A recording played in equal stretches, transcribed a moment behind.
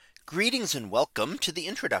Greetings and welcome to the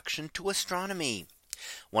introduction to astronomy.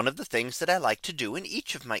 One of the things that I like to do in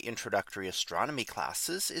each of my introductory astronomy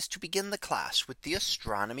classes is to begin the class with the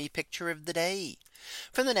astronomy picture of the day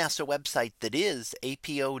from the NASA website, that is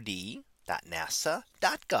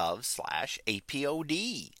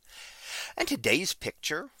apod.nasa.gov/apod. And today's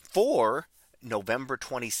picture for November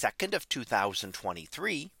 22nd of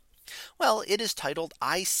 2023. Well, it is titled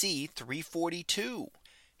IC 342.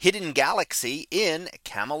 Hidden galaxy in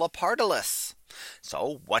Camelopardalis.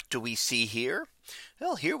 So what do we see here?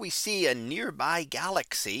 Well, here we see a nearby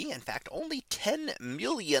galaxy, in fact, only 10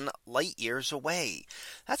 million light years away.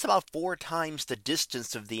 That's about 4 times the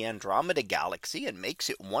distance of the Andromeda galaxy, and makes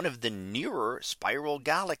it one of the nearer spiral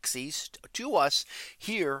galaxies to us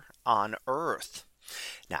here on Earth.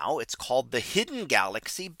 Now, it's called the hidden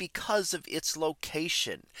galaxy because of its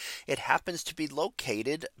location. It happens to be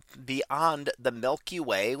located beyond the Milky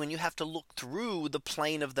Way, when you have to look through the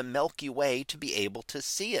plane of the Milky Way to be able to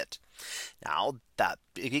see it. Now that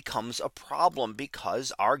becomes a problem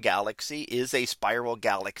because our galaxy is a spiral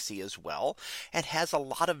galaxy as well, and has a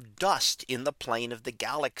lot of dust in the plane of the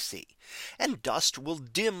galaxy. And dust will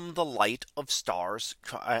dim the light of stars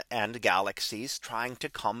and galaxies trying to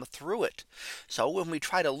come through it. So when we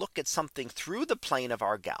try to look at something through the plane of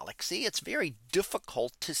our galaxy, it's very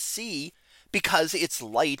difficult to see, because its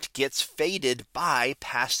light gets faded by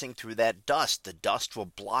passing through that dust. The dust will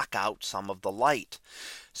block out some of the light.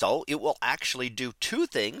 So it will actually do two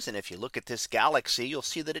things. And if you look at this galaxy, you'll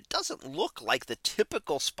see that it doesn't look like the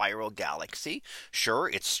typical spiral galaxy. Sure,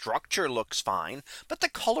 its structure looks fine, but the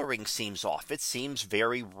coloring seems off. It seems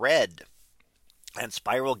very red. And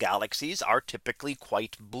spiral galaxies are typically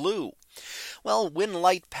quite blue. Well, when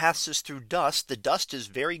light passes through dust, the dust is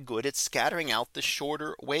very good at scattering out the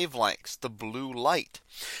shorter wavelengths, the blue light.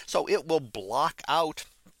 So it will block out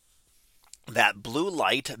that blue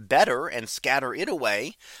light better and scatter it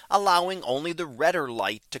away, allowing only the redder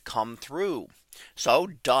light to come through. So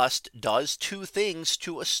dust does two things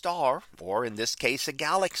to a star, or in this case a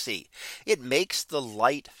galaxy. It makes the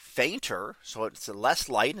light fainter, so it's less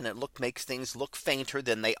light, and it makes things look fainter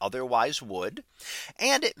than they otherwise would.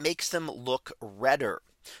 And it makes them look redder.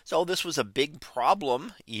 So this was a big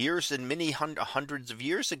problem years and many hundreds of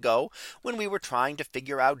years ago, when we were trying to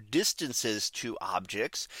figure out distances to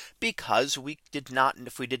objects, because if we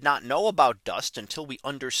did not know about dust until we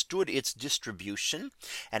understood its distribution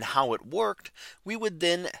and how it worked, we would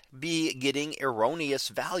then be getting erroneous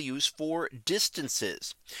values for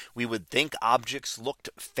distances. We would think objects looked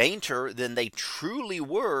fainter than they truly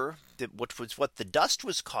were, which was what the dust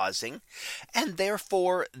was causing, and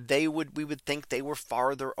therefore we would think they were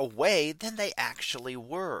farther away than they actually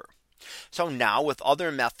were. So now, with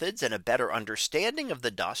other methods and a better understanding of the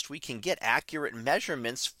dust, we can get accurate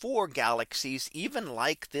measurements for galaxies, even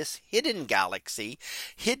like this hidden galaxy,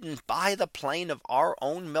 hidden by the plane of our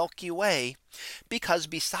own Milky Way, because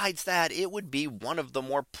besides that, it would be one of the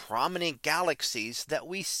more prominent galaxies that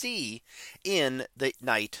we see in the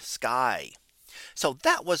night sky. So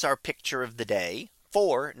that was our picture of the day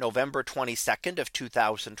for November 22nd of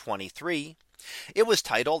 2023. It was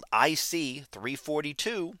titled IC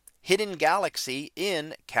 342, Hidden Galaxy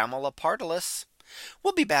in Camelopardalis.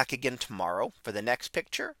 We'll be back again tomorrow for the next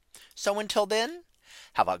picture. So until then,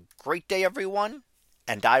 have a great day, everyone,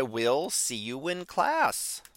 and I will see you in class.